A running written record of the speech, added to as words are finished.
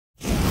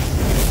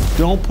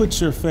don't put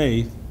your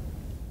faith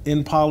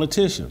in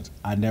politicians.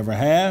 I never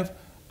have,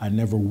 I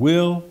never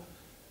will.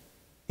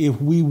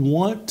 If we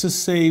want to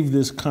save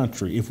this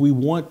country, if we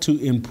want to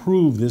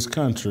improve this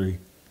country,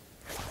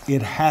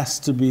 it has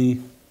to be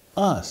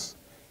us.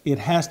 It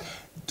has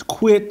to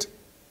quit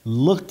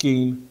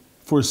looking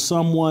for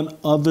someone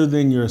other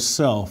than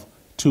yourself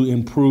to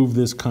improve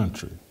this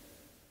country.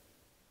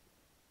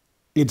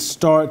 It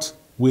starts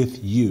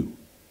with you.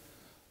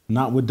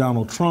 Not with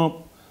Donald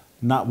Trump,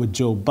 not with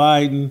Joe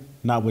Biden,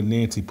 not with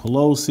Nancy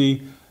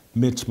Pelosi,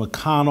 Mitch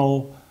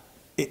McConnell,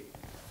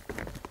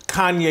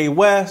 Kanye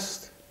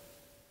West.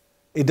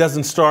 It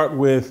doesn't start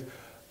with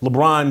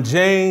LeBron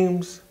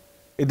James.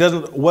 It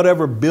doesn't,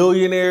 whatever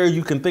billionaire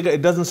you can think of,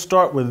 it doesn't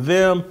start with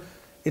them.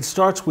 It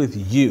starts with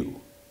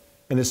you.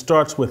 And it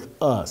starts with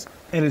us.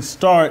 And it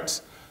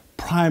starts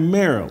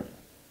primarily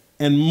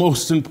and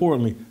most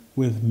importantly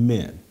with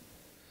men.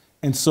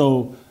 And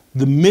so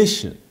the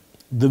mission,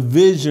 the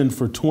vision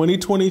for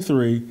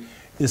 2023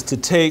 is to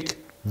take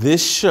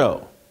this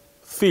show,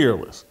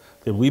 Fearless,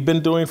 that we've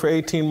been doing for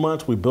 18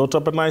 months. We built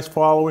up a nice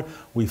following.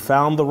 We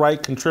found the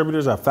right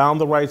contributors. I found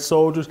the right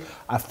soldiers.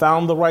 I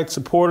found the right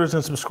supporters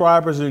and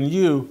subscribers in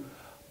you.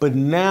 But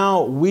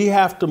now we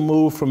have to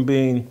move from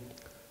being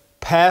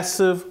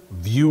passive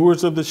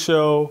viewers of the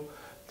show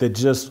that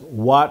just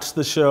watch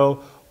the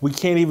show. We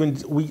can't even,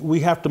 we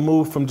have to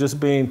move from just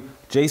being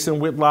Jason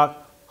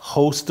Whitlock,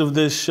 host of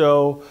this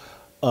show,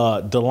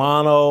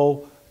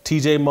 Delano,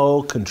 TJ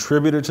Moe,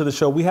 contributor to the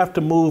show. We have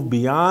to move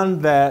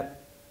beyond that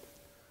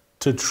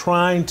to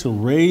trying to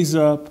raise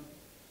up,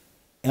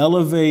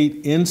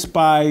 elevate,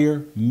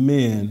 inspire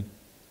men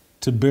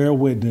to bear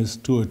witness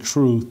to a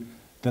truth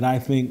that I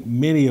think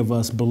many of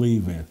us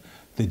believe in,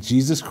 that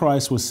Jesus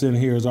Christ was sent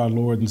here as our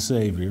Lord and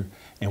Savior,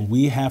 and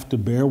we have to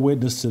bear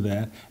witness to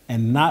that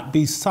and not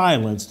be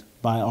silenced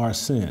by our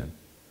sin.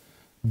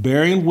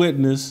 Bearing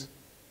witness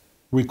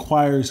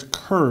requires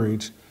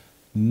courage,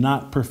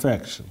 not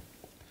perfection.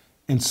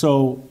 And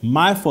so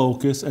my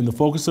focus and the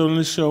focus on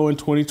the show in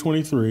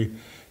 2023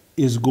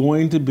 is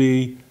going to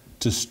be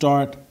to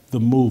start the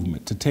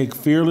movement, to take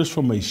Fearless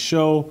from a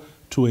show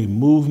to a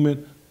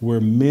movement where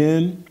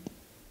men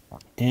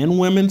and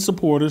women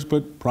supporters,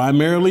 but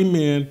primarily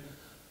men,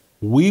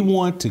 we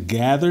want to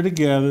gather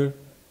together,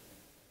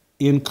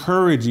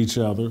 encourage each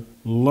other,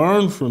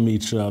 learn from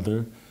each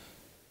other,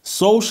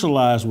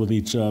 socialize with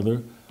each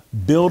other,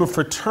 build a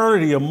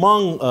fraternity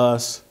among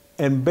us.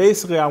 And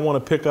basically, I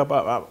want to pick up,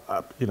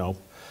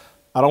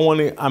 I don't want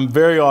to, I'm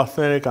very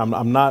authentic.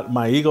 I'm not,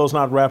 my ego's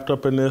not wrapped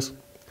up in this.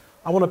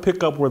 I want to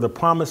pick up where the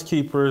Promise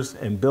Keepers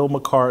and Bill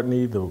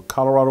McCartney, the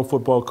Colorado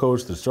football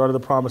coach that started the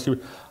Promise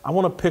Keepers, I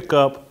want to pick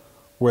up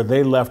where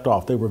they left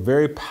off. They were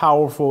very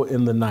powerful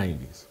in the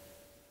 90s.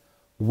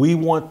 We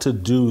want to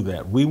do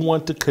that. We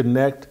want to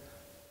connect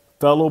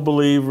fellow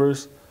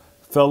believers,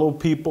 fellow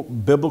people,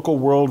 biblical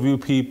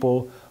worldview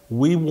people.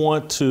 We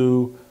want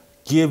to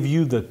give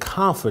you the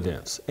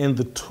confidence and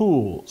the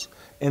tools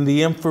and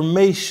the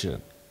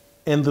information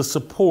and the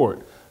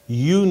support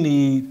you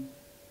need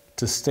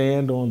to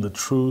stand on the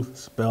truth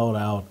spelled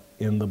out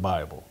in the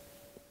Bible.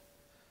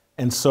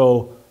 And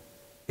so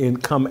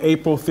come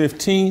April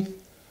 15th,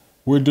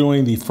 we're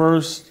doing the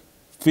first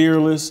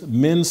Fearless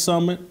Men's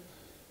Summit.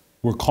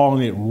 We're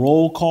calling it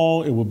Roll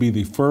Call. It will be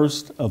the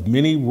first of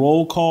many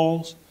roll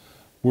calls.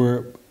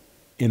 We're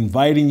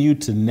inviting you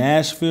to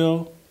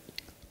Nashville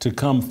to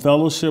come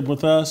fellowship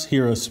with us,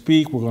 hear us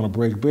speak. We're going to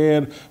break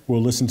bread.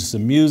 We'll listen to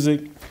some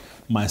music.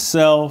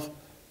 Myself,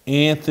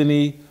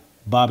 Anthony,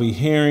 Bobby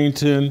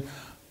Harrington,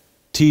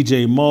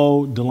 TJ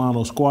Moe,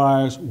 Delano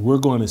Squires, we're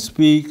going to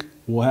speak.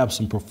 We'll have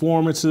some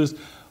performances,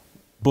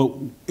 but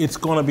it's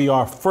going to be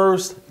our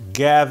first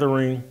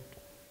gathering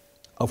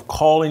of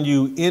calling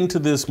you into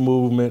this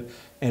movement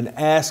and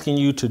asking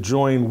you to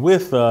join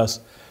with us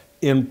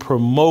in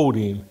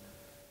promoting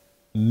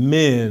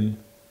men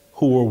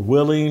who are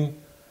willing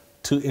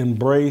to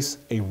embrace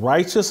a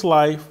righteous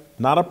life,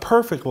 not a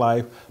perfect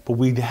life, but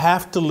we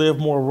have to live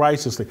more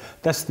righteously.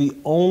 That's the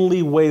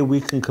only way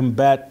we can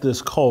combat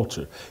this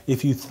culture.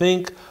 If you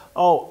think,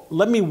 oh,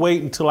 let me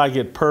wait until I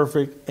get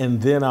perfect and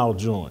then I'll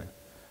join.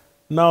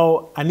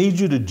 No, I need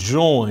you to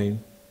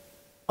join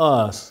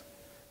us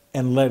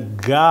and let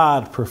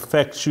God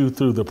perfect you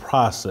through the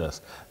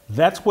process.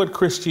 That's what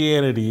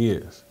Christianity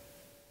is.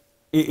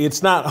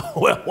 It's not,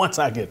 well, once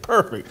I get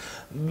perfect,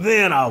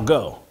 then I'll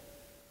go.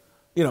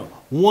 You know,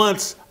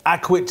 once I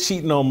quit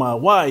cheating on my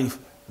wife,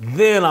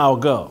 then I'll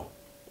go.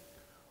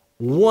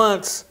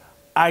 Once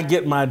I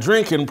get my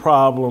drinking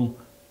problem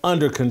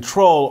under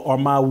control or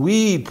my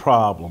weed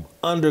problem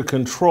under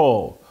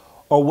control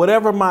or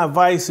whatever my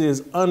vice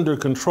is under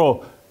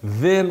control,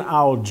 then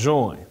I'll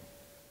join.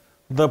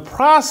 The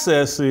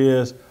process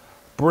is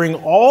bring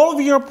all of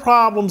your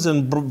problems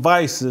and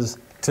vices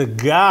to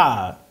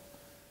God.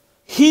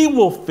 He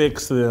will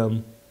fix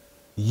them,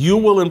 you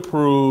will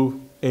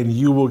improve, and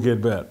you will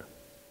get better.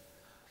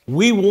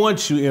 We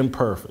want you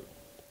imperfect.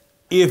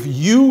 If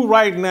you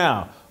right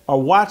now are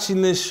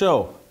watching this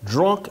show,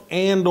 drunk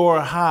and or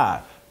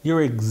high,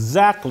 you're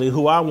exactly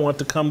who I want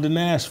to come to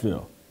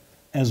Nashville.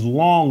 as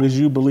long as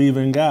you believe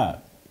in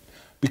God,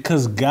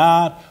 because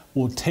God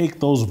will take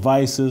those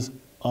vices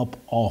up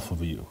off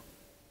of you.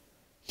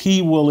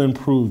 He will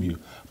improve you,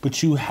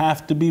 but you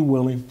have to be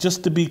willing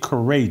just to be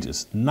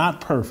courageous,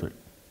 not perfect.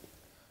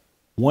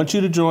 I want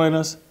you to join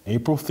us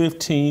April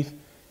 15th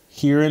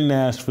here in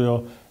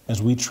Nashville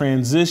as we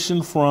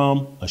transition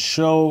from a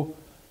show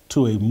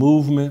to a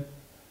movement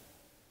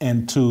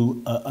and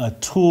to a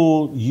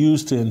tool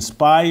used to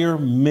inspire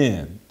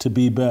men to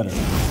be better.